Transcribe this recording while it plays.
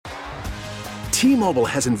T-Mobile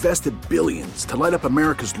has invested billions to light up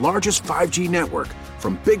America's largest 5G network,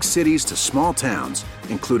 from big cities to small towns,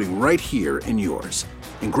 including right here in yours.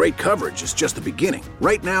 And great coverage is just the beginning.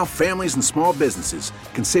 Right now, families and small businesses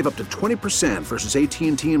can save up to 20% versus AT&T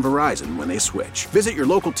and Verizon when they switch. Visit your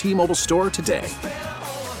local T-Mobile store today.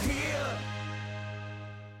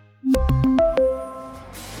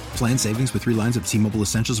 Plan savings with 3 lines of T-Mobile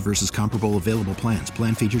Essentials versus comparable available plans.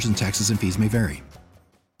 Plan features and taxes and fees may vary.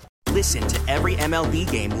 Listen to every MLB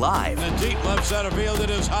game live. In the deep left center field, it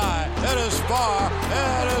is high, it is far,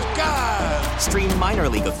 it is gone. Stream minor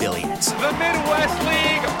league affiliates. The Midwest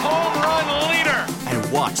League home run leader.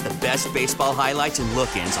 And watch the best baseball highlights and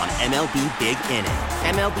look-ins on MLB Big Inning.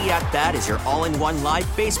 MLB At Bat is your all-in-one live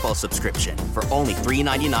baseball subscription for only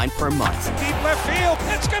 $3.99 per month. Deep left field,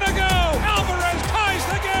 it's gonna go. Alvarez ties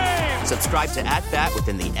the game. Subscribe to At Bat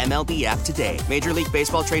within the MLB app today. Major League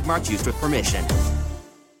Baseball trademarks used with permission.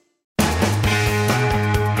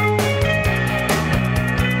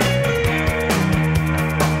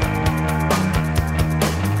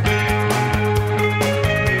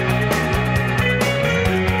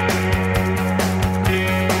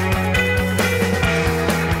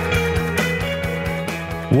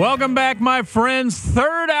 Welcome back, my friends.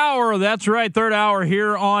 Third hour. That's right, third hour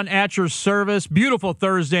here on At Your Service. Beautiful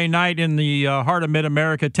Thursday night in the heart of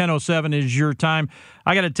Mid-America. 10:07 is your time.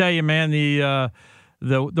 I got to tell you, man, the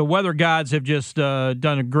weather gods have just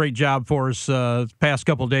done a great job for us past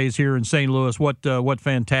couple of days here in St. Louis. What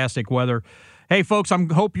fantastic weather. Hey, folks, I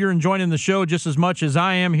hope you're enjoying the show just as much as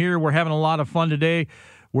I am here. We're having a lot of fun today.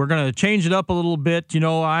 We're going to change it up a little bit. You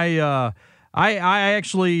know, I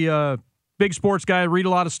actually... big sports guy, read a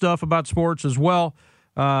lot of stuff about sports as well.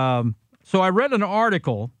 So I read an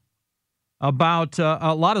article about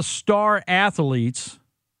a lot of star athletes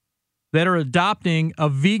that are adopting a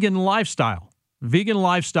vegan lifestyle,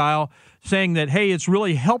 saying that, hey, it's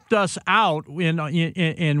really helped us out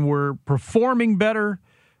and we're performing better,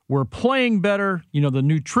 we're playing better, you know, the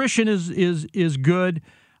nutrition is good.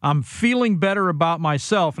 I'm feeling better about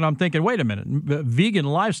myself. And I'm thinking, wait a minute, vegan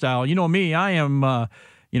lifestyle, you know me, I am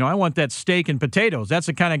I want that steak and potatoes. That's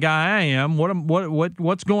the kind of guy I am.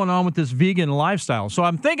 What's going on with this vegan lifestyle? So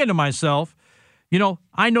I'm thinking to myself,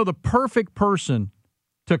 I know the perfect person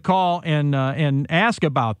to call and ask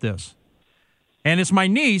about this. And it's my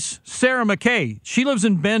niece, Sarah McKay. She lives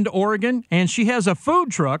in Bend, Oregon, and she has a food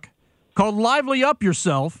truck called Lively Up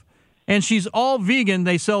Yourself, and she's all vegan.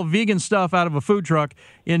 They sell vegan stuff out of a food truck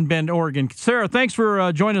in Bend, Oregon. Sarah, thanks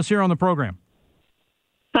for joining us here on the program.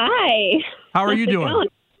 Hi. How are you doing?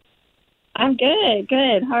 I'm good.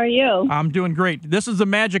 Good. How are you? I'm doing great. This is the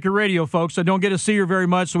magic of radio, folks. I don't get to see her very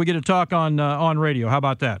much, so we get to talk on radio. How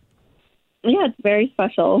about that? Yeah, it's very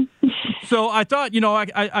special. So I thought,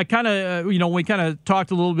 I kind of, we kind of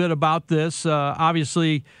talked a little bit about this.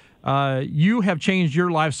 Obviously, you have changed your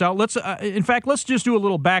lifestyle. Let's just do a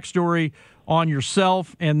little backstory on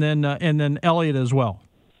yourself and then Elliot as well.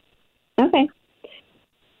 Okay.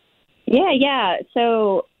 Yeah.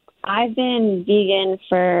 So I've been vegan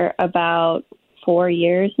for about 4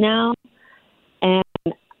 years now, and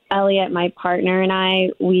Elliot, my partner,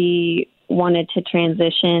 and we wanted to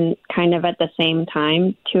transition kind of at the same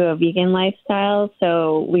time to a vegan lifestyle.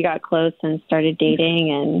 So we got close and started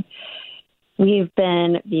dating, and we've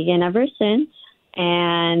been vegan ever since.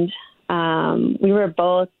 And we were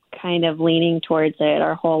both kind of leaning towards it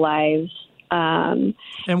our whole lives. And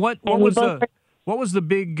what was the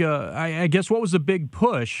big, what was the big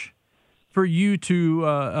push for you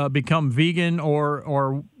to become vegan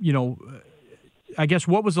or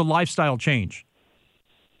what was the lifestyle change?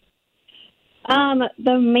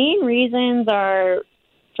 The main reasons are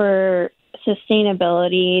for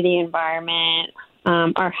sustainability, the environment,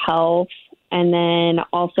 our health, and then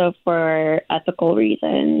also for ethical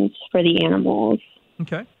reasons for the animals.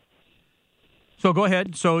 Okay. So go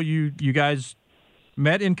ahead. So you guys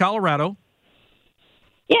met in Colorado.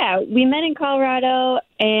 Yeah, we met in Colorado,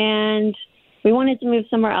 and we wanted to move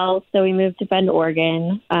somewhere else, so we moved to Bend,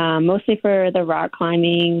 Oregon, mostly for the rock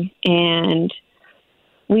climbing, and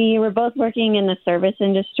we were both working in the service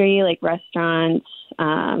industry, like restaurants,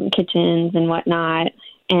 kitchens, and whatnot,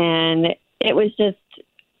 and it was just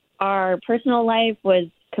our personal life was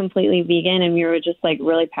completely vegan, and we were just, like,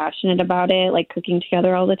 really passionate about it, like cooking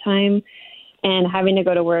together all the time. And having to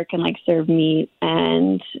go to work and, like, serve meat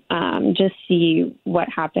and just see what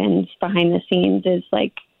happens behind the scenes is,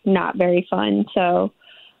 like, not very fun. So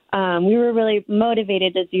we were really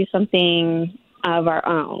motivated to do something of our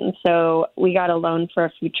own. So we got a loan for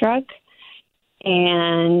a food truck.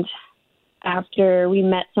 And after we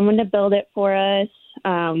met someone to build it for us,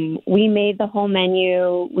 We made the whole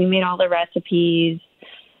menu. We made all the recipes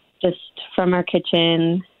just from our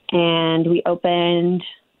kitchen, and we opened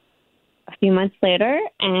a few months later,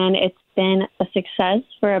 and it's been a success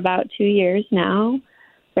for about 2 years now.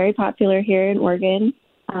 Very popular here in Oregon,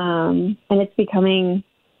 and it's becoming,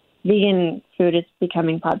 vegan food is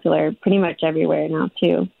becoming popular pretty much everywhere now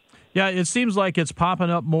too. Yeah, it seems like it's popping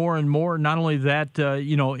up more and more. Not only that,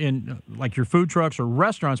 in like your food trucks or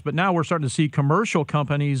restaurants, but now we're starting to see commercial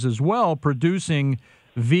companies as well producing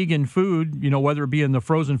vegan food, whether it be in the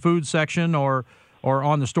frozen food section or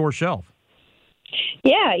on the store shelf.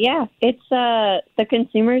 Yeah. It's the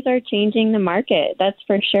consumers are changing the market. That's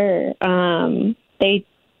for sure.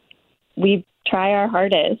 We try our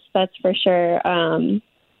hardest. That's for sure.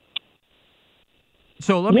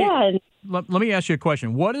 So let me ask you a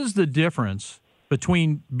question. What is the difference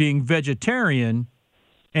between being vegetarian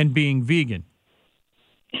and being vegan?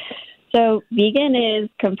 So vegan is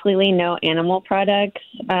completely no animal products.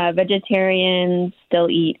 Vegetarians still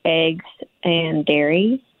eat eggs and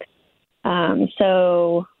dairy.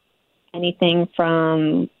 So anything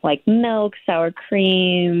from like milk, sour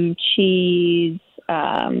cream, cheese,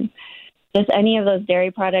 just any of those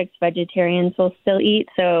dairy products, vegetarians will still eat.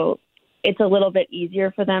 So it's a little bit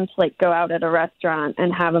easier for them to like go out at a restaurant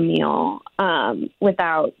and have a meal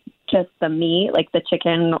without just the meat, like the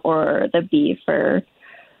chicken or the beef or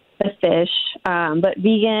the fish. But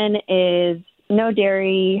vegan is no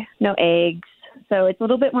dairy, no eggs. So it's a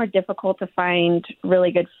little bit more difficult to find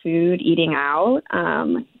really good food eating out.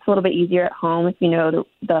 It's a little bit easier at home if you know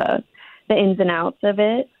the ins and outs of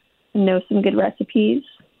it, know some good recipes.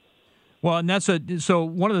 Well, and so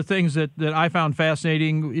one of the things that I found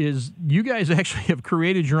fascinating is you guys actually have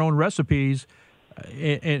created your own recipes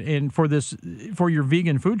and for your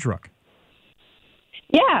vegan food truck.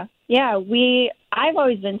 Yeah. I've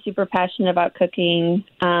always been super passionate about cooking.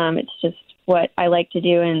 It's just what I like to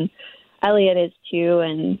do, and Elliot is too.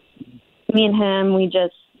 And me and him, we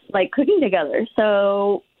just like cooking together.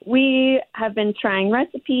 So we have been trying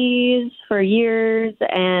recipes for years,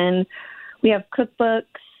 and we have cookbooks.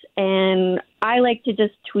 And I like to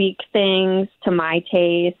just tweak things to my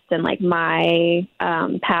taste and like my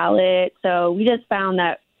palate. So we just found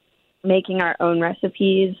that making our own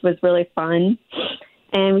recipes was really fun.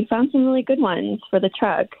 And we found some really good ones for the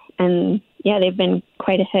truck. And yeah, they've been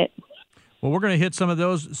quite a hit. Well, we're going to hit some of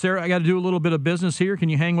those. Sarah, I got to do a little bit of business here. Can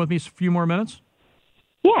you hang with me a few more minutes?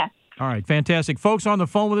 Yeah. All right, fantastic. Folks, on the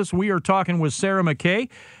phone with us, we are talking with Sarah McKay.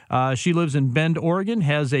 She lives in Bend, Oregon,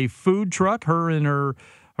 has a food truck. Her and her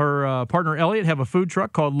partner, Elliot, have a food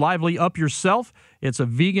truck called Lively Up Yourself. It's a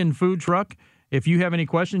vegan food truck. If you have any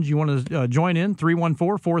questions, you want to join in,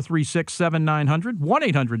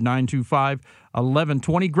 314-436-7900,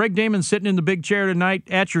 1-800-925-1120. Greg Damon sitting in the big chair tonight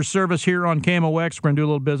at your service here on KMOX. We're going to do a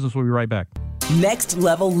little business. We'll be right back. Next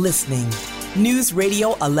Level Listening. News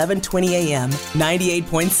Radio 1120 AM,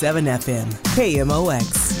 98.7 FM.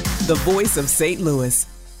 KMOX, the voice of St. Louis.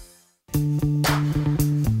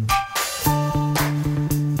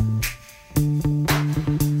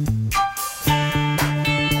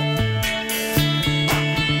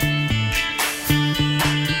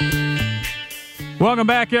 Welcome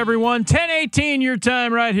back, everyone. 10:18 your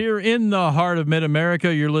time right here in the heart of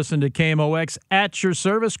Mid-America. You're listening to KMOX at your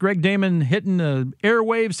service. Greg Damon hitting the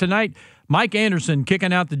airwaves tonight. Mike Anderson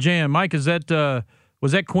kicking out the jam. Mike, was that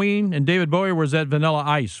Queen and David Bowie, or was that Vanilla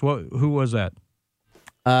Ice? Who was that?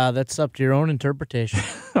 That's up to your own interpretation.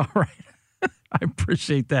 All right. I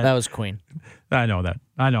appreciate that. That was Queen. I know that.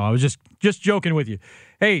 I know. I was just joking with you.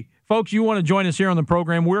 Hey, folks, you want to join us here on the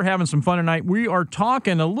program. We're having some fun tonight. We are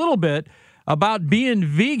talking a little bit about being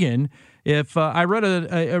vegan. If I read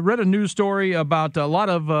a news story about a lot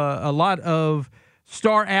of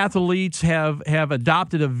star athletes have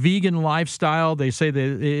adopted a vegan lifestyle. They say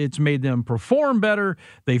that it's made them perform better.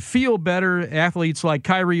 They feel better. Athletes like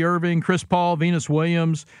Kyrie Irving, Chris Paul, Venus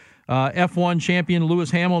Williams, F1 champion Lewis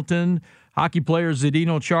Hamilton, hockey player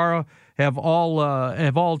Zdeno Chara have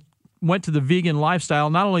all went to the vegan lifestyle.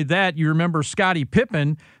 Not only that, you remember Scottie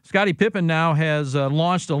Pippen. Scottie Pippen now has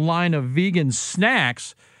launched a line of vegan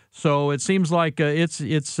snacks. So it seems like it's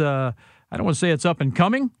I don't want to say it's up and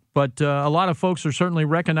coming, but a lot of folks are certainly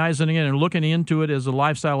recognizing it and looking into it as a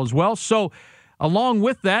lifestyle as well. So along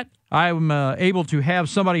with that, I'm able to have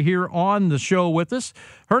somebody here on the show with us.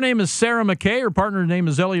 Her name is Sarah McKay. Her partner's name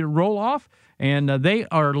is Elliot Roloff. And they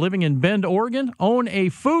are living in Bend, Oregon, own a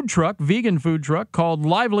food truck, vegan food truck, called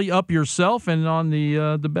Lively Up Yourself. And on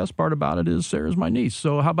the best part about it is Sarah's my niece.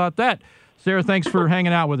 So how about that? Sarah, thanks for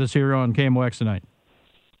hanging out with us here on KMOX tonight.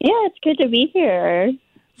 Yeah, it's good to be here.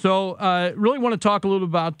 So, really want to talk a little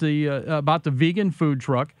about the vegan food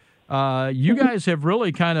truck. You guys have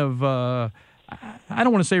really kind of, I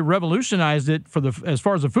don't want to say revolutionized it as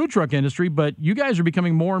far as the food truck industry, but you guys are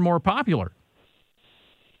becoming more and more popular.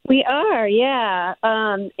 We are, yeah.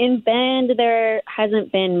 In Bend, there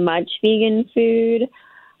hasn't been much vegan food.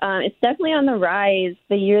 It's definitely on the rise.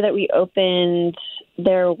 The year that we opened,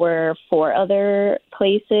 there were 4 other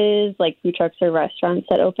places, like food trucks or restaurants,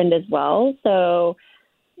 that opened as well. So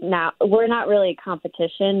now we're not really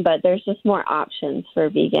competition, but there's just more options for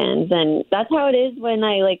vegans. And that's how it is when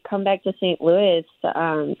I come back to St. Louis.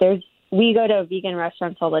 We go to vegan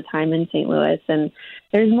restaurants all the time in St. Louis, and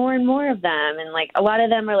there's more and more of them. And a lot of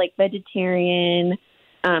them are vegetarian,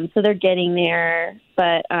 so they're getting there.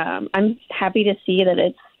 But I'm happy to see that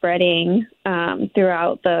it's spreading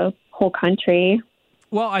throughout the whole country.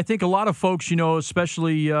 Well, I think a lot of folks,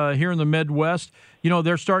 especially here in the Midwest,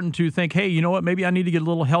 they're starting to think, hey, you know what, maybe I need to get a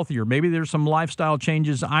little healthier. Maybe there's some lifestyle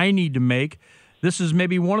changes I need to make. This is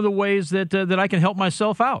maybe one of the ways that I can help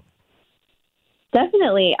myself out.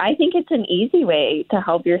 Definitely. I think it's an easy way to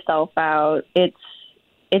help yourself out.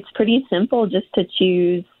 It's pretty simple just to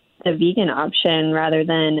choose the vegan option rather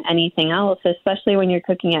than anything else, especially when you're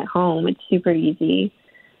cooking at home. It's super easy.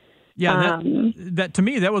 Yeah, that to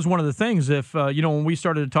me, that was one of the things. If when we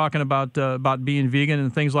started talking about being vegan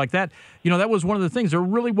and things like that, that was one of the things. There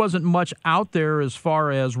really wasn't much out there as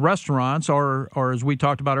far as restaurants or as we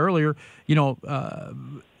talked about earlier,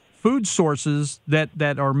 food sources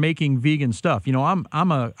that are making vegan stuff.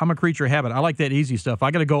 I'm a creature of habit. I like that easy stuff. I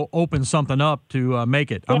got to go open something up to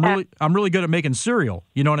make it. Yeah. I'm really good at making cereal.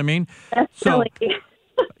 You know what I mean? Definitely.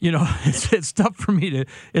 So, it's tough for me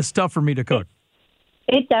to cook.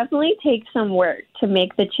 It definitely takes some work to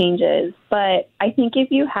make the changes, but I think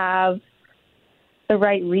if you have the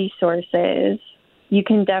right resources, you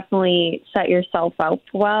can definitely set yourself up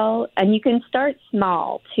well, and you can start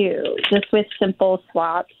small too, just with simple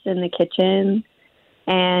swaps in the kitchen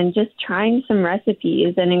and just trying some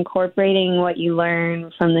recipes and incorporating what you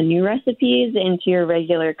learn from the new recipes into your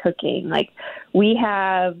regular cooking. We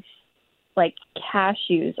have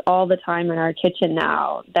cashews all the time in our kitchen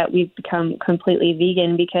now that we've become completely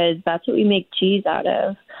vegan because that's what we make cheese out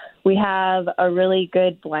of. We have a really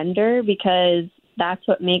good blender because that's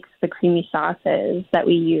what makes the creamy sauces that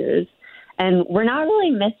we use. And we're not really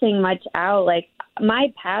missing much out.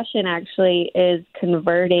 My passion actually is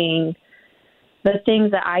converting the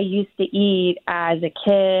things that I used to eat as a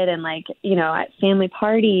kid and at family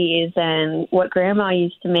parties and what grandma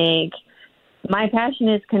used to make. My passion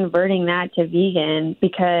is converting that to vegan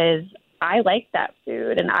because I like that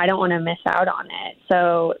food and I don't want to miss out on it.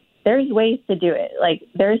 So there's ways to do it.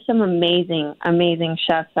 There's some amazing, amazing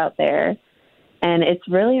chefs out there, and it's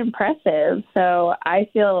really impressive. So I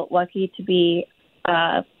feel lucky to be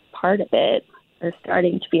a part of it, or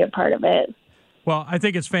starting to be a part of it. Well, I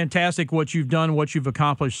think it's fantastic what you've done, what you've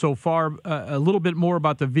accomplished so far. A little bit more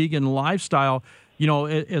about the vegan lifestyle.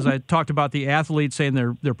 As I talked about the athletes saying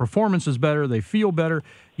their performance is better, they feel better.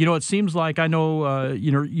 It seems like I know,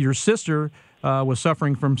 your sister was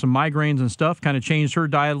suffering from some migraines and stuff, kind of changed her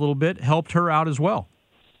diet a little bit, helped her out as well.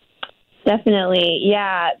 Definitely.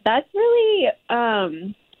 Yeah, that's really,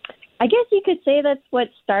 I guess you could say that's what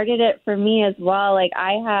started it for me as well.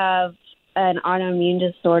 I have an autoimmune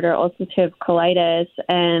disorder, ulcerative colitis,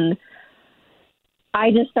 and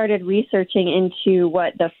I just started researching into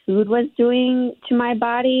what the food was doing to my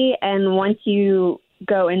body. And once you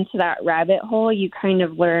go into that rabbit hole, you kind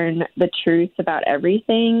of learn the truth about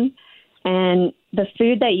everything. And the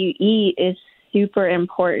food that you eat is super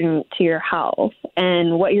important to your health.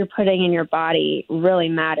 And what you're putting in your body really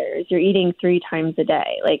matters. You're eating 3 times a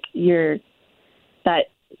day.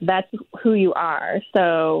 That's who you are.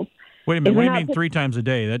 So wait a minute. What do you mean 3 times a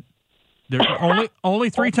day? There's only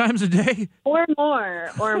 3 times a day? Or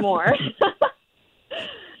more.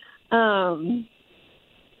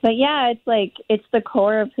 But yeah, it's the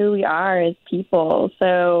core of who we are as people.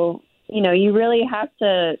 So, you really have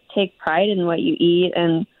to take pride in what you eat.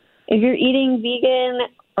 And if you're eating vegan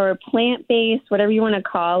or plant-based, whatever you want to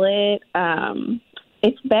call it,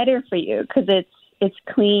 it's better for you because it's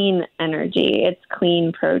clean energy. It's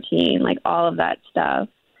clean protein, all of that stuff.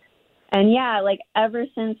 And yeah, ever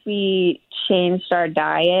since we changed our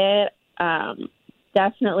diet,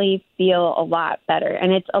 definitely feel a lot better.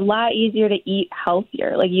 And it's a lot easier to eat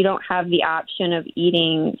healthier. You don't have the option of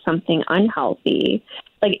eating something unhealthy.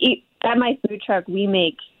 At my food truck, we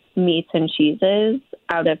make meats and cheeses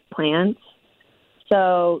out of plants.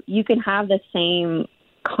 So you can have the same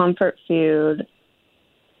comfort food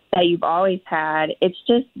that you've always had. It's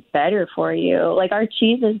just better for you. Our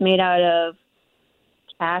cheese is made out of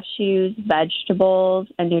cashews, vegetables,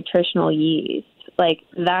 and nutritional yeast. Like,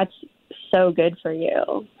 that's so good for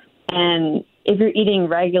you. And if you're eating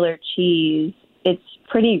regular cheese, it's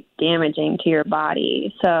pretty damaging to your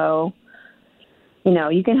body. So,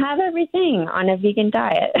 you can have everything on a vegan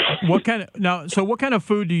diet. What kind of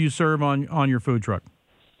food do you serve on your food truck?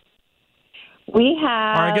 We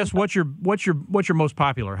have. Or I guess what's your most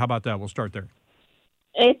popular? How about that? We'll start there.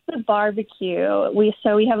 It's the barbecue. We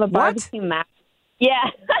have a barbecue mac.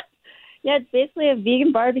 Yeah. Yeah, it's basically a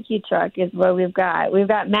vegan barbecue truck is what we've got. We've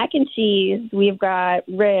got mac and cheese. We've got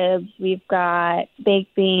ribs. We've got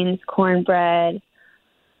baked beans, cornbread,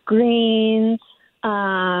 greens.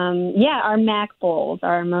 Our mac bowls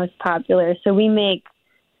are our most popular. So we make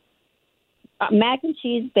mac and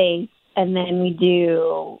cheese base, and then we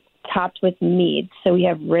do topped with meat. So we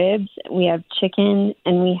have ribs, we have chicken,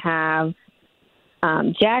 and we have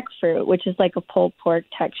jackfruit, which is like a pulled pork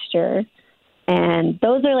texture. And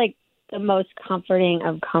those are like the most comforting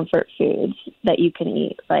of comfort foods that you can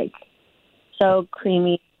eat. Like, so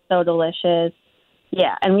creamy, so delicious.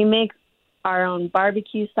 Yeah, and we make our own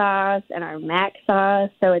barbecue sauce and our mac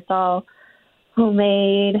sauce, so it's all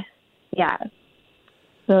homemade. Yeah,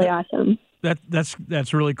 really awesome.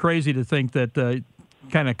 That's really crazy to think that.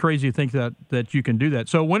 Kind of crazy to think that you can do that.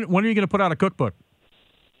 So when are you going to put out a cookbook?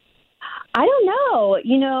 I don't know.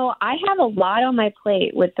 I have a lot on my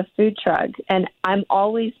plate with the food truck, and I'm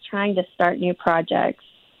always trying to start new projects.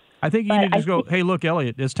 I think you need to just go, hey, look,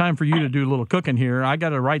 Elliot, it's time for you to do a little cooking here. I got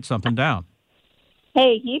to write something down.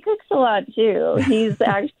 Hey, he cooks a lot, too. He's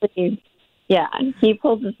actually, he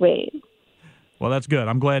pulls his weight. Well, that's good.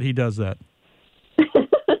 I'm glad he does that.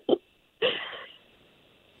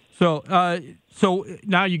 So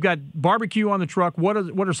now you got barbecue on the truck. What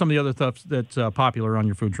are some of the other stuff that's popular on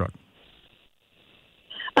your food truck?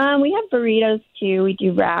 We have burritos too. We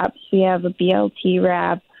do wraps. We have a BLT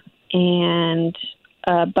wrap and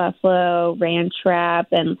a buffalo ranch wrap,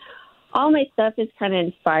 and all my stuff is kind of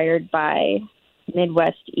inspired by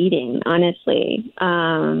Midwest eating. Honestly,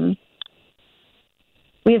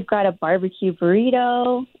 we've got a barbecue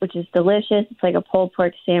burrito, which is delicious. It's like a pulled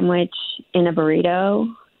pork sandwich in a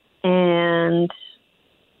burrito. And,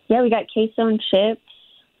 we got queso and chips.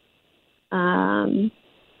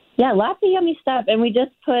 Lots of yummy stuff. And we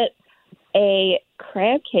just put a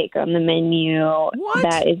crab cake on the menu. What?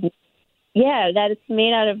 That is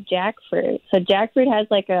made out of jackfruit. So jackfruit has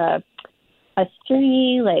like a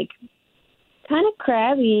stringy, like kind of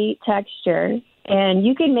crabby texture. And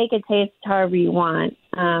you can make it taste however you want.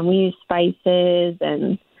 We use spices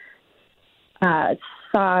and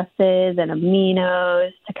sauces and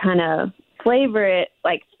aminos to kind of flavor it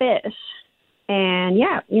like fish. And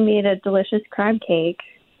we made a delicious crab cake.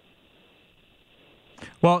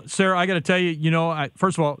 Well, Sarah, I got to tell you,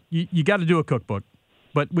 first of all, you got to do a cookbook,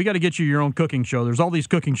 but we got to get you your own cooking show. There's all these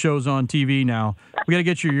cooking shows on TV now. We got to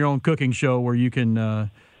get you your own cooking show where you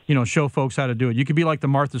can, show folks how to do it. You could be like the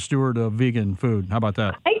Martha Stewart of vegan food. How about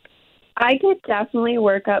that? I could definitely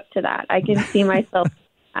work up to that. I can see myself in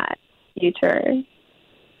that future.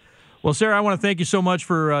 Well, Sarah, I want to thank you so much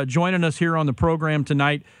for joining us here on the program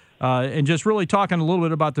tonight and just really talking a little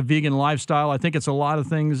bit about the vegan lifestyle. I think it's a lot of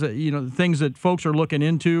things, things that folks are looking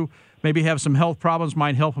into, maybe have some health problems,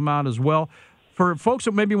 might help them out as well. For folks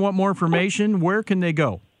that maybe want more information, where can they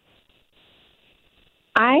go?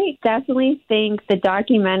 I definitely think the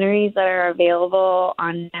documentaries that are available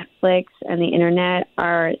on Netflix and the internet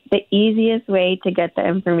are the easiest way to get the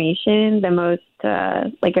information, the most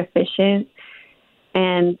efficient,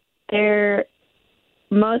 and they're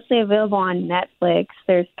mostly available on Netflix.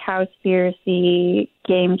 There's Cowspiracy,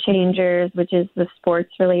 Game Changers, which is the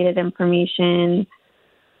sports-related information.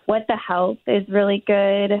 What the Health is really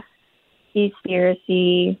good.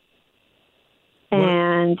 Seaspiracy.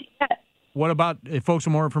 And what about if folks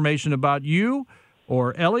want more information about you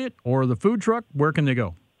or Elliot or the food truck? Where can they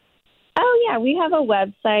go? Oh, yeah. We have a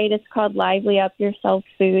website. It's called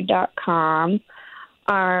livelyupyourselffood.com.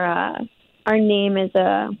 Our name is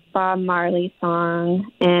a Bob Marley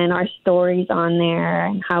song, and our story's on there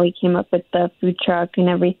and how we came up with the food truck and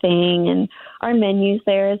everything, and our menu's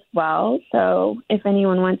there as well. So if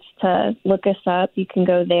anyone wants to look us up, you can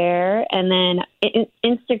go there. And then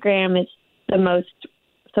Instagram is the most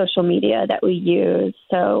social media that we use.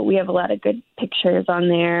 So we have a lot of good pictures on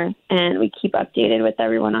there, and we keep updated with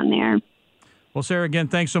everyone on there. Well, Sarah, again,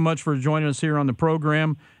 thanks so much for joining us here on the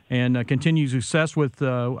program, and continued success with,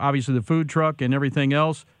 obviously, the food truck and everything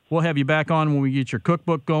else. We'll have you back on when we get your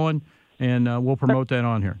cookbook going, and we'll promote that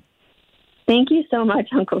on here. Thank you so much,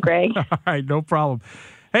 Uncle Greg. All right, no problem.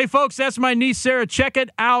 Hey, folks, that's my niece, Sarah. Check it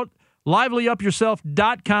out.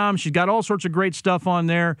 LivelyUpYourself.com. She's got all sorts of great stuff on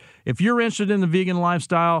there. If you're interested in the vegan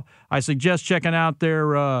lifestyle, I suggest checking out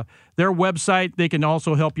their website. They can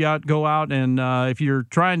also help you out. Go out and if you're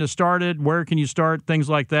trying to start it, where can you start? Things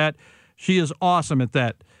like that. She is awesome at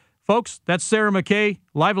that. Folks, that's Sarah McKay,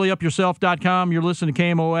 LivelyUpYourself.com. You're listening to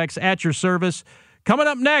KMOX at your service. Coming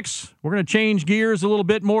up next, we're going to change gears a little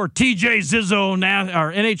bit more. TJ Zizzo,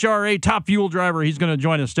 our NHRA top fuel driver, he's going to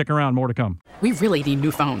join us. Stick around, more to come. We really need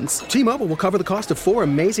new phones. T-Mobile will cover the cost of 4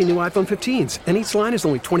 amazing new iPhone 15s, and each line is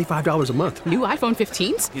only $25 a month. New iPhone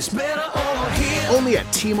 15s? It's better over here. Only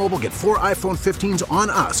at T-Mobile, get 4 iPhone 15s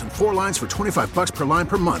on us and 4 lines for $25 per line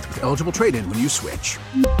per month with eligible trade-in when you switch.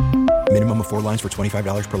 Minimum of 4 lines for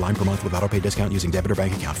 $25 per line per month with autopay discount using debit or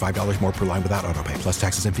bank account. $5 more per line without autopay, plus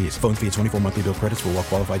taxes and fees. Phone fee at 24 monthly bill credits for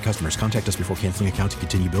well-qualified customers. Contact us before canceling account to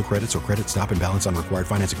continue bill credits or credit stop and balance on required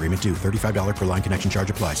finance agreement due. $35 per line connection charge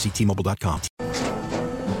applies. See T-Mobile.com.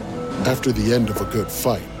 After the end of a good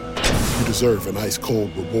fight, you deserve an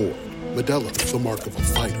ice-cold reward. Modelo is the mark of a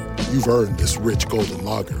fighter. You've earned this rich golden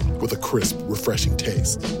lager with a crisp, refreshing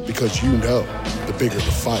taste. Because you know, the bigger the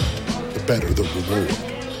fight, the better the reward.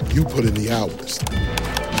 You put in the hours,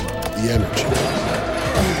 the energy,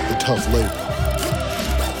 the tough labor.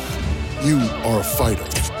 You are a fighter,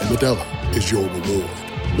 and Modelo is your reward.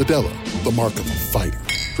 Modelo, the mark of a fighter.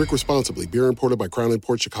 Drink responsibly. Beer imported by Crown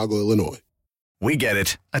Imports, Chicago, Illinois. We get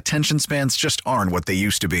it. Attention spans just aren't what they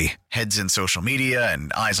used to be. Heads in social media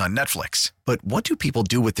and eyes on Netflix. But what do people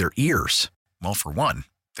do with their ears? Well, for one,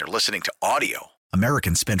 they're listening to audio.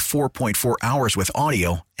 Americans spend 4.4 hours with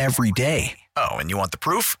audio every day. Oh, and you want the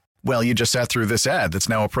proof? Well, you just sat through this ad that's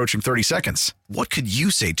now approaching 30 seconds. What could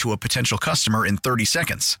you say to a potential customer in 30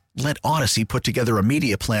 seconds? Let Odyssey put together a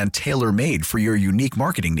media plan tailor-made for your unique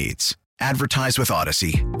marketing needs. Advertise with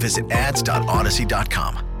Odyssey. Visit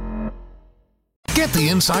ads.odyssey.com. Get the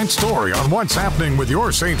inside story on what's happening with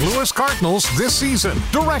your St. Louis Cardinals this season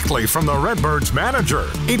directly from the Redbirds manager.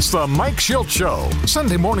 It's the Mike Schilt Show,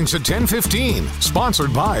 Sunday mornings at 10:15.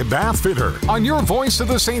 Sponsored by Bath Fitter on your voice of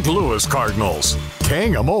the St. Louis Cardinals,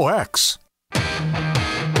 KMOX.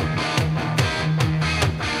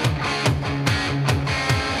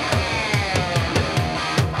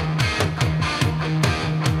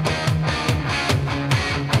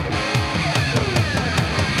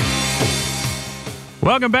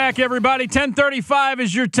 Welcome back, everybody. 10:35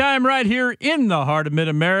 is your time right here in the heart of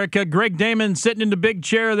Mid-America. Greg Damon sitting in the big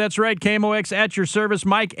chair. That's right, KMOX at your service.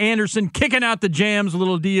 Mike Anderson kicking out the jams, a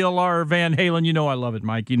little DLR Van Halen. You know I love it,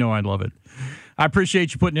 Mike. You know I love it. I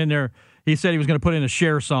appreciate you putting in there. He said he was going to put in a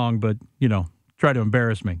Cher song, but, try to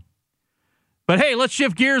embarrass me. But, hey, let's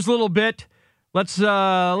shift gears a little bit. Let's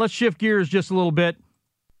shift gears just a little bit.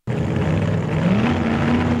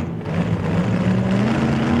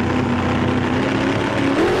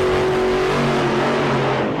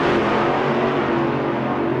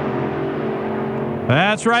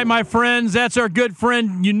 That's right, my friends. That's our good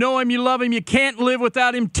friend. You know him, you love him, you can't live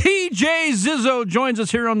without him. TJ Zizzo joins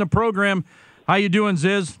us here on the program. How you doing,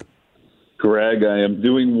 Ziz? Greg, I am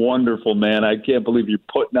doing wonderful, man. I can't believe you're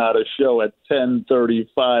putting out a show at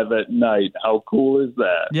 10:35 at night. How cool is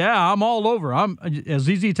that? Yeah, I'm all over. As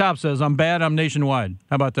ZZ Top says, I'm bad, I'm nationwide.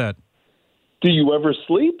 How about that? Do you ever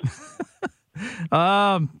sleep?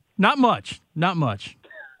 Not much.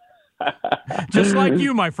 Just like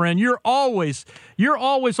you, my friend, you're always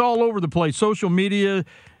all over the place. Social media,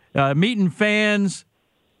 meeting fans,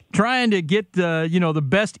 trying to get the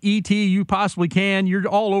best ET you possibly can. You're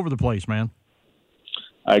all over the place, man.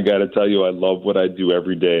 I got to tell you, I love what I do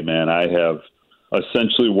every day, man. I have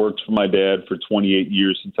essentially worked for my dad for 28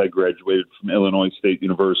 years since I graduated from Illinois State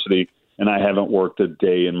University, and I haven't worked a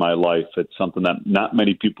day in my life. It's something that not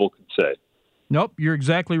many people could say. Nope, you're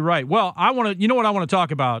exactly right. Well, you know what I want to talk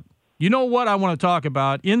about? You know what I want to talk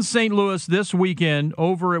about? In St. Louis this weekend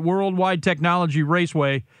over at Worldwide Technology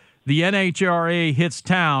Raceway, the NHRA hits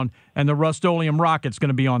town, and the Rust-Oleum Rocket's going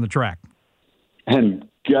to be on the track. And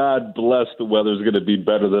God bless the weather's going to be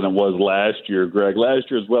better than it was last year, Greg. Last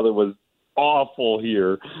year's weather was awful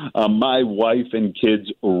here. My wife and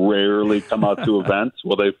kids rarely come out to events.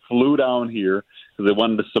 Well, they flew down here because they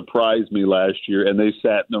wanted to surprise me last year, and they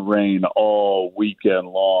sat in the rain all weekend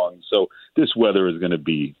long. So this weather is going to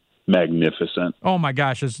be magnificent. Oh, my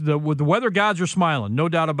gosh. The weather gods are smiling, no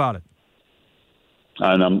doubt about it.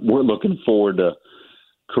 And we're looking forward to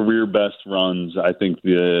career best runs. I think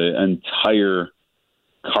the entire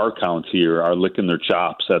car counts here are licking their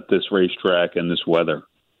chops at this racetrack and this weather.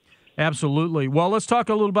 Absolutely. Well, let's talk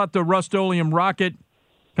a little about the Rust-Oleum Rocket.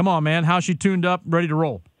 Come on, man. How's she tuned up, ready to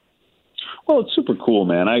roll? Well, it's super cool,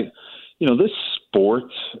 man. This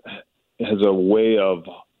sport has a way of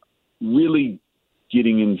really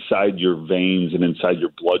getting inside your veins and inside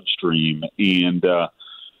your bloodstream. And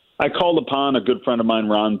I called upon a good friend of mine,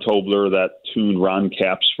 Ron Tobler, that tuned Ron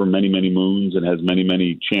Capps for many, many moons and has many,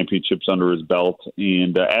 many championships under his belt,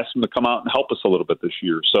 and asked him to come out and help us a little bit this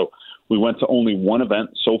year. So we went to only one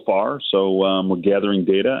event so far, so we're gathering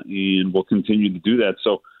data, and we'll continue to do that.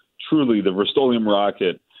 So truly, the Rust-Oleum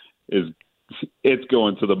rocket it's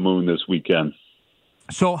going to the moon this weekend.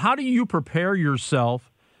 So how do you prepare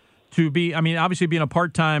yourself to be, I mean, obviously being a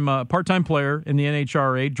part-time player in the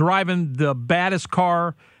NHRA, driving the baddest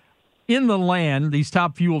car in the land, these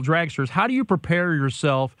top fuel dragsters, how do you prepare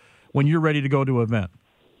yourself when you're ready to go to an event?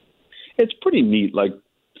 It's pretty neat. Like,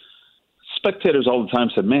 spectators all the time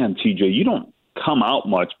said, man, TJ, you don't come out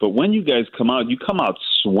much, but when you guys come out, you come out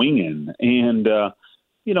swinging. And,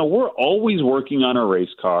 we're always working on a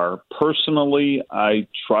race car. Personally, I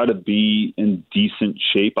try to be in decent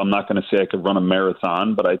shape. I'm not going to say I could run a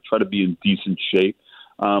marathon, but I try to be in decent shape.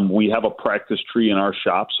 We have a practice tree in our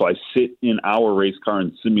shop, so I sit in our race car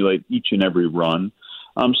and simulate each and every run.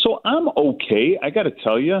 So I'm okay. I got to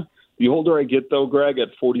tell you, the older I get, though, Greg, at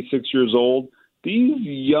 46 years old, these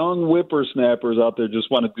young whippersnappers out there just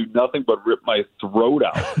want to do nothing but rip my throat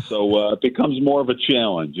out. So it becomes more of a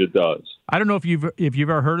challenge. It does. I don't know if you've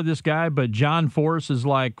ever heard of this guy, but John Force is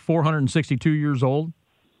like 462 years old,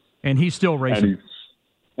 and he's still racing.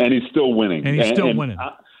 And he's still winning. And he's still winning.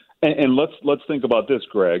 And let's think about this,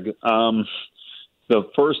 Greg. The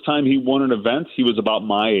first time he won an event, he was about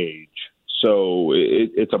my age. So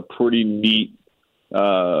it's a pretty neat,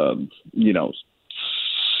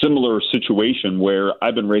 similar situation where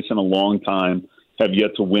I've been racing a long time, have yet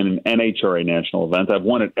to win an NHRA national event. I've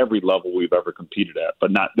won at every level we've ever competed at,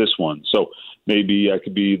 but not this one. So maybe I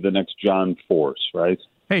could be the next John Force, right?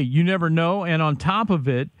 Hey, you never know. And on top of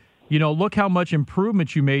it, look how much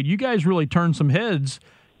improvement you made. You guys really turned some heads,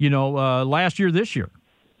 last year, this year.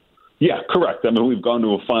 Yeah, correct. I mean, we've gone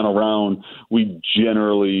to a final round. We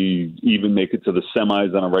generally even make it to the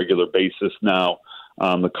semis on a regular basis now.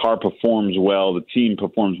 The car performs well. The team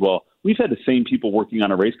performs well. We've had the same people working on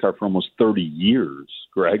a race car for almost 30 years,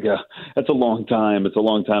 Greg. That's a long time. It's a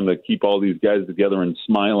long time to keep all these guys together and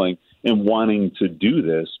smiling and wanting to do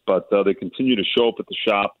this. But they continue to show up at the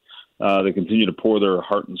shop. They continue to pour their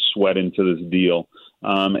heart and sweat into this deal.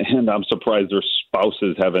 And I'm surprised their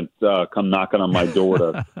spouses haven't come knocking on my door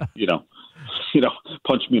to,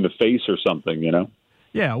 punch me in the face or something,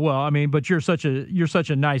 Yeah, well, I mean, but you're such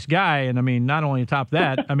a nice guy, and I mean, not only on top of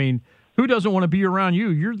that, I mean, who doesn't want to be around you?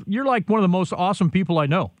 You're like one of the most awesome people I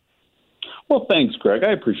know. Well, thanks, Greg.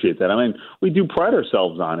 I appreciate that. I mean, we do pride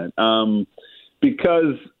ourselves on it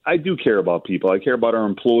because I do care about people. I care about our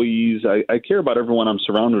employees. I care about everyone I'm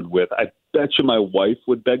surrounded with. I bet you my wife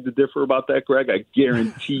would beg to differ about that, Greg. I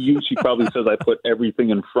guarantee you she probably says I put everything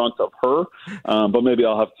in front of her, but maybe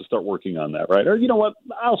I'll have to start working on that, right? Or you know what?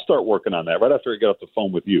 I'll start working on that right after I get off the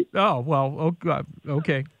phone with you. Oh, well,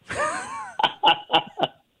 okay.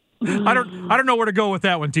 I don't know where to go with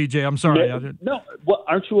that one, TJ. I'm sorry. No, well,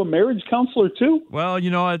 aren't you a marriage counselor too? Well,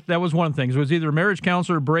 that was one of the things. It was either a marriage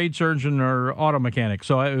counselor, braid surgeon, or auto mechanic.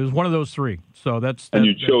 So it was one of those three. So and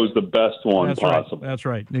you chose the best one possible. Right. That's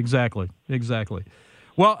right. Exactly.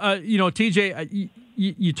 Well, TJ,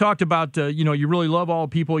 you talked about you really love all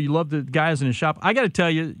people. You love the guys in the shop. I got to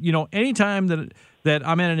tell you, anytime that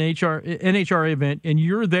I'm at an NHRA event and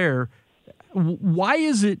you're there. Why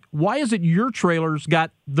is it your trailer's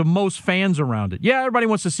got the most fans around it? Yeah, everybody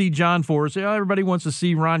wants to see John Force. Yeah, everybody wants to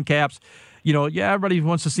see Ron Capps. Everybody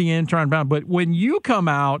wants to see Antron Brown. But when you come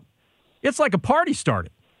out, it's like a party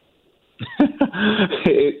started.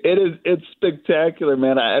 It's spectacular,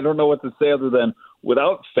 man. I don't know what to say other than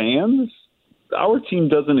without fans, our team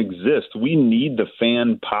doesn't exist. We need the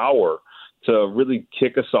fan power to really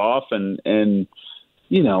kick us off and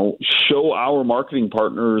show our marketing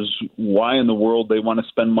partners why in the world they want to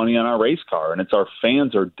spend money on our race car. And it's our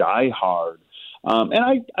fans are diehard. And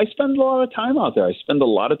I spend a lot of time out there. I spend a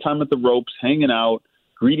lot of time at the ropes, hanging out,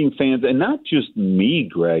 greeting fans, and not just me,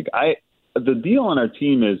 Greg. The deal on our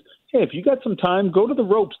team is, hey, if you got some time, go to the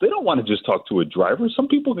ropes. They don't want to just talk to a driver. Some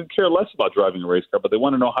people could care less about driving a race car, but they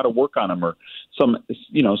want to know how to work on them or some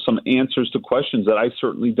answers to questions that I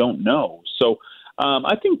certainly don't know. So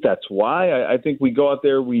I think that's why. I think we go out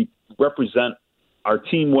there, we represent our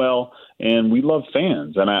team well, and we love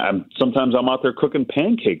fans. And sometimes I'm out there cooking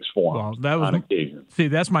pancakes for them on occasion. See,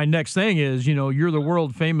 that's my next thing is, you're the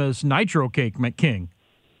world famous Nitro Cake King.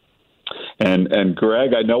 And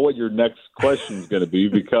Greg, I know what your next question is going to be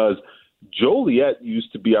because Joliet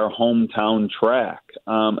used to be our hometown track.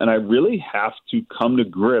 And I really have to come to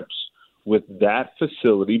grips with that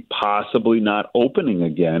facility possibly not opening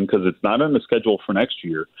again because it's not on the schedule for next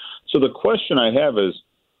year. So the question I have is,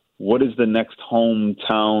 what is the next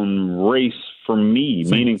hometown race for me?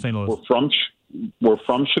 Meaning St. Louis. We're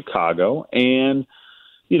from Chicago, and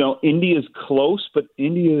Indy is close, but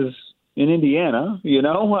Indy is in Indiana.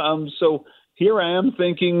 So here I am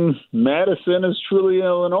thinking Madison is truly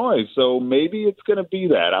Illinois. So maybe it's going to be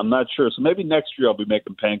that. I'm not sure. So maybe next year I'll be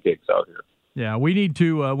making pancakes out here. Yeah, we need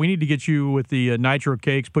to get you with the nitro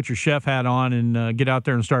cakes, put your chef hat on, and get out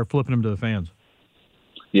there and start flipping them to the fans.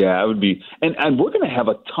 Yeah, it would be. And we're going to have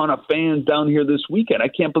a ton of fans down here this weekend. I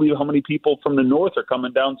can't believe how many people from the north are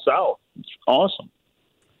coming down south. It's awesome.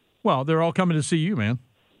 Well, they're all coming to see you, man.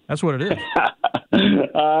 That's what it is.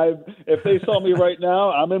 If they saw me right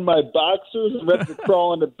now, I'm in my boxers and ready to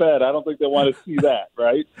crawl into bed. I don't think they want to see that,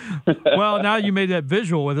 right? Well, now you made that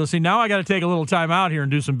visual with us. See, now I got to take a little time out here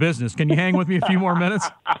and do some business. Can you hang with me a few more minutes?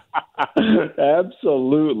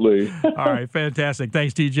 Absolutely. All right, fantastic.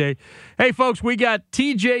 Thanks, TJ. Hey, folks, we got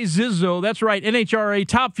TJ Zizzo. That's right, NHRA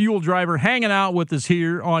top fuel driver hanging out with us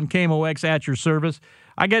here on KMOX at your service.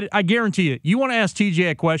 I guarantee you want to ask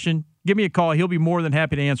TJ a question, give me a call. He'll be more than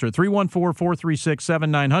happy to answer it.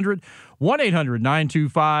 314-436-7900,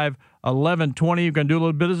 1-800-925-1120. We're going to do a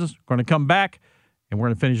little business. We're going to come back, and we're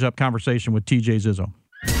going to finish up conversation with TJ Zizzo.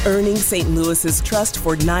 Earning St. Louis's trust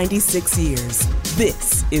for 96 years.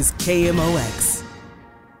 This is KMOX.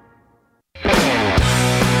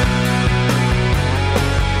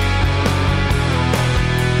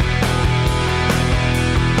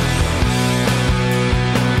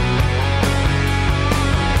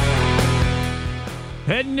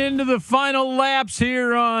 Heading into the final laps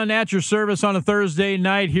here on At Your Service on a Thursday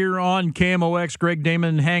night here on KMOX. Greg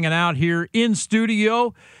Damon hanging out here in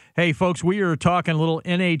studio. Hey, folks, we are talking a little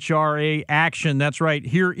NHRA action. That's right,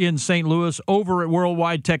 here in St. Louis over at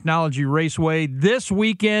Worldwide Technology Raceway. This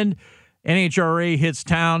weekend, NHRA hits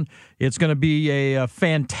town. It's going to be a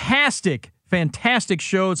fantastic, fantastic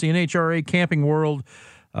show. It's the NHRA Camping World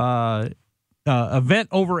event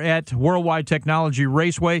over at Worldwide Technology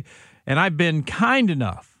Raceway. And I've been kind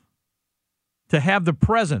enough to have the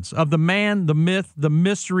presence of the man, the myth, the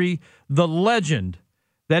mystery, the legend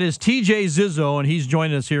that is TJ Zizzo, and he's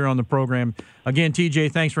joining us here on the program. Again,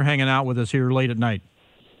 TJ, thanks for hanging out with us here late at night.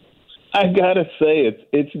 I gotta say,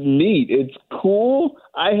 it's neat. It's cool.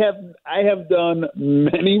 I have done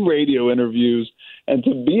many radio interviews, and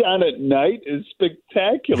to be on at night is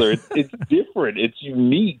spectacular. It's different. It's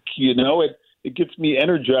unique. It gets me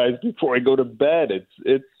energized before I go to bed.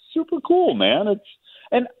 It's super cool, man.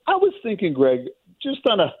 And I was thinking, Greg, just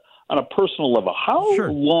on a personal level, how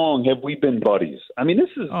long have we been buddies? I mean, this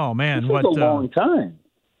is a long time.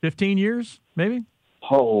 15 years, maybe?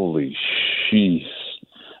 Holy jeez.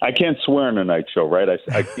 I can't swear on a night show, right? I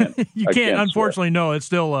can't. You can't, unfortunately, swear. No. It's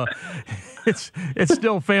still it's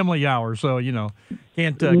still family hour, so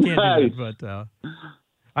can't do that. But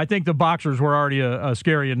I think the boxers were already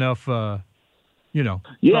scary enough. Yeah,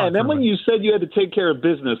 and then when you said you had to take care of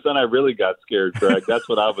business, then I really got scared, Greg. That's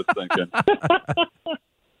what I was thinking.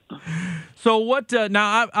 So what,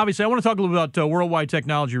 now, obviously, I want to talk a little about Worldwide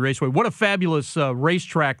Technology Raceway. What a fabulous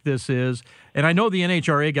racetrack this is. And I know the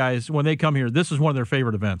NHRA guys, when they come here, this is one of their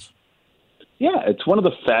favorite events. Yeah, it's one of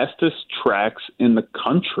the fastest tracks in the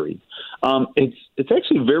country. It's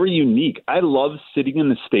actually very unique. I love sitting in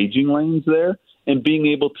the staging lanes there and being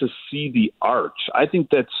able to see the arch. I think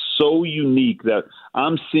that's so unique that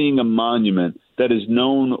I'm seeing a monument that is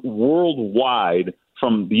known worldwide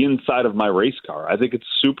from the inside of my race car. I think it's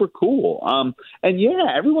super cool. And yeah,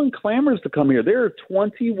 everyone clamors to come here. There are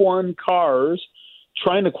 21 cars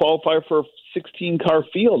trying to qualify for a 16-car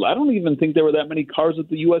field. I don't even think there were that many cars at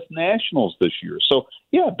the U.S. Nationals this year. So,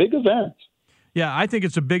 yeah, big event. Yeah, I think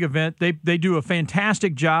it's a big event. They do a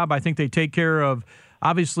fantastic job. I think they take care of,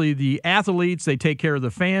 obviously, the athletes. They take care of the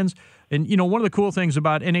fans. And, one of the cool things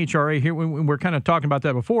about NHRA here, we're kind of talking about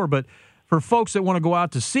that before, but for folks that want to go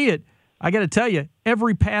out to see it, I got to tell you,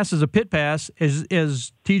 every pass is a pit pass, as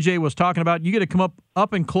TJ was talking about. You get to come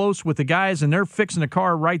up and close with the guys, and they're fixing the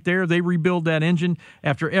car right there. They rebuild that engine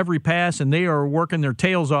after every pass, and they are working their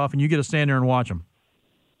tails off, and you get to stand there and watch them.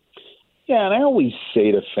 Yeah, and I always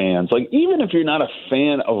say to fans, like, even if you're not a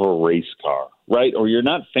fan of a race car, right, or you're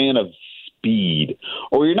not a fan of speed,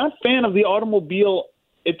 or you're not a fan of the automobile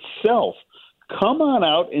itself, come on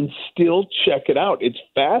out and still check it out. It's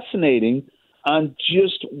fascinating on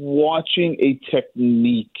just watching a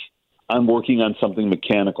technique on working on something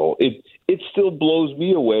mechanical. It still blows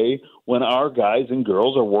me away when our guys and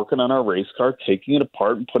girls are working on our race car, taking it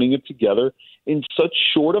apart and putting it together in such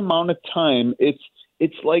short amount of time. It's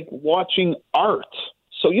like watching art.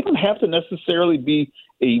 So you don't have to necessarily be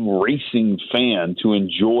a racing fan to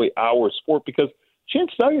enjoy our sport, because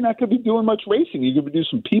chances are you're not going to be doing much racing. You're going to do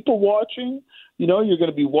some people watching. You're going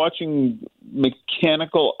to be watching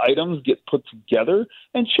mechanical items get put together.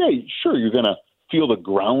 And sure, you're going to feel the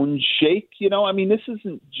ground shake. This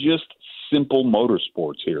isn't just simple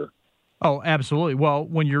motorsports here. Oh, absolutely. Well,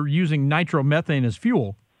 when you're using nitromethane as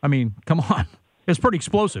fuel, come on. It's pretty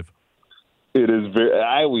explosive. It is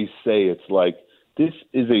I always say it's like this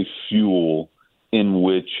is a fuel in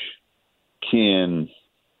which can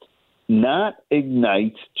not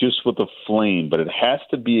ignite just with a flame, but it has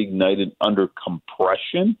to be ignited under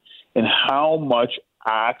compression, and how much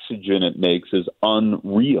oxygen it makes is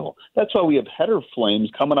unreal. That's why we have header flames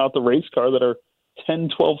coming out the race car that are 10,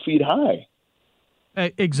 12 feet high.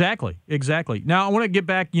 Exactly. Now, I want to get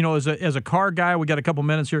back, as a car guy, we got a couple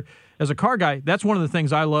minutes here. As a car guy, that's one of the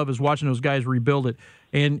things I love is watching those guys rebuild it.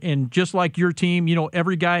 And just like your team,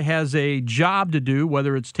 every guy has a job to do,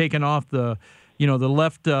 whether it's taking off the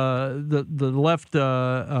left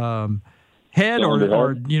head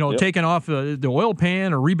or Yep. taking off the oil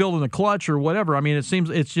pan or rebuilding the clutch or whatever. It seems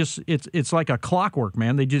it's like a clockwork,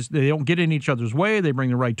 man. They don't get in each other's way. They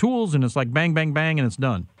bring the right tools, and it's like bang, bang, bang, and it's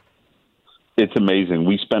done. It's amazing.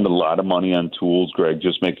 We spend a lot of money on tools, Greg,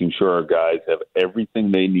 just making sure our guys have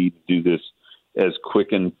everything they need to do this as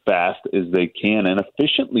quick and fast as they can and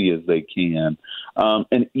efficiently as they can.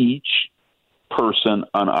 And each person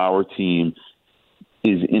on our team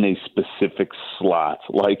is in a specific slot.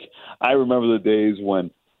 Like, I remember the days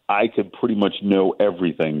when I could pretty much know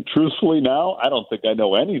everything. Truthfully, now, I don't think I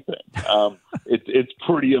know anything. It's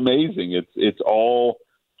pretty amazing. It's all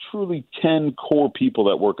truly 10 core people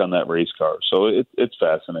that work on that race car. So it's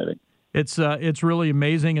fascinating. It's really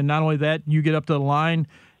amazing. And not only that, you get up to the line,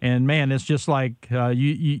 and, man, it's just like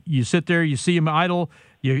you sit there, you see them idle,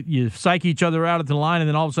 you psych each other out at the line, and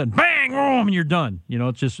then all of a sudden, bang, boom, and you're done.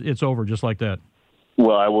 It's over just like that.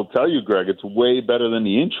 Well, I will tell you, Greg, it's way better than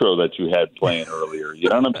the intro that you had playing earlier. You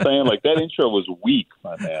know what I'm saying? Like, that intro was weak,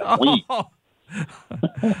 my man. Weak.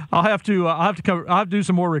 I'll have to do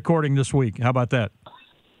some more recording this week. How about that?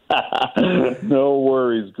 No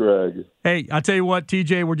worries, Greg. Hey, I tell you what,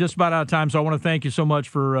 TJ, we're just about out of time, so I want to thank you so much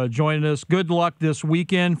for joining us. Good luck this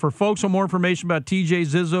weekend. For folks with more information about TJ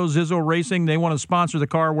Zizzo Racing, they want to sponsor the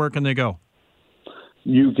car, where can they go?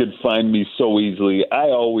 You can find me so easily. I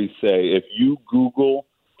always say, if you Google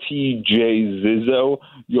TJ Zizzo,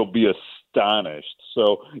 you'll be astonished.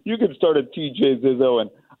 So you can start at TJ Zizzo, and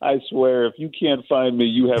I swear, if you can't find me,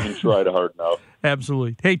 you haven't tried hard enough.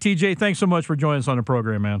 Absolutely. Hey, TJ, thanks so much for joining us on the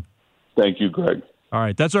program, man. Thank you, Greg. All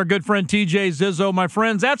right, that's our good friend TJ Zizzo. My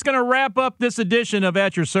friends, that's going to wrap up this edition of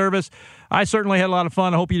At Your Service. I certainly had a lot of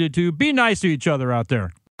fun. I hope you did too. Be nice to each other out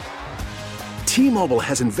there. T-Mobile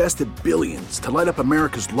has invested billions to light up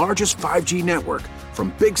America's largest 5G network,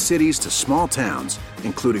 from big cities to small towns,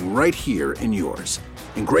 including right here in yours.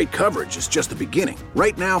 And great coverage is just the beginning.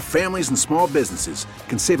 Right now, families and small businesses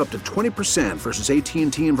can save up to 20% versus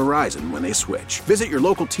AT&T and Verizon when they switch. Visit your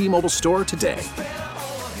local T-Mobile store today.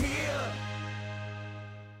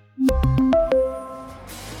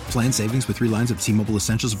 Plan savings with 3 lines of T-Mobile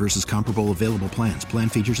Essentials versus comparable available plans. Plan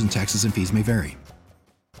features and taxes and fees may vary.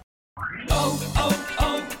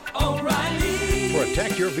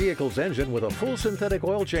 Protect your vehicle's engine with a full synthetic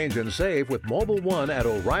oil change and save with Mobil 1 at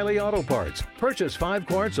O'Reilly Auto Parts. Purchase 5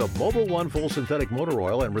 quarts of Mobil 1 full synthetic motor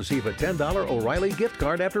oil and receive a $10 O'Reilly gift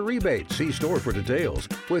card after rebate. See store for details.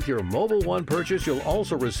 With your Mobil 1 purchase, you'll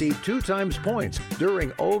also receive 2 times points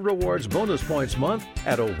during O Rewards Bonus Points Month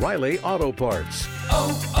at O'Reilly Auto Parts.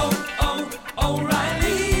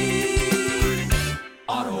 O'Reilly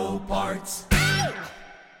Auto Parts.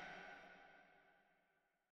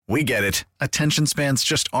 We get it. Attention spans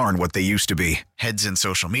just aren't what they used to be. Heads in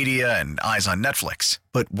social media and eyes on Netflix.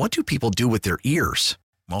 But what do people do with their ears?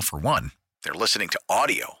 Well, for one, they're listening to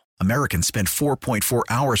audio. Americans spend 4.4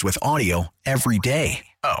 hours with audio every day.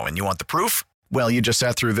 Oh, and you want the proof? Well, you just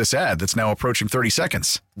sat through this ad that's now approaching 30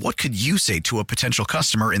 seconds. What could you say to a potential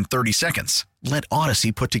customer in 30 seconds? Let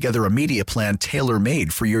Odyssey put together a media plan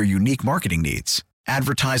tailor-made for your unique marketing needs.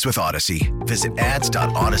 Advertise with Odyssey. Visit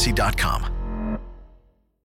ads.odyssey.com.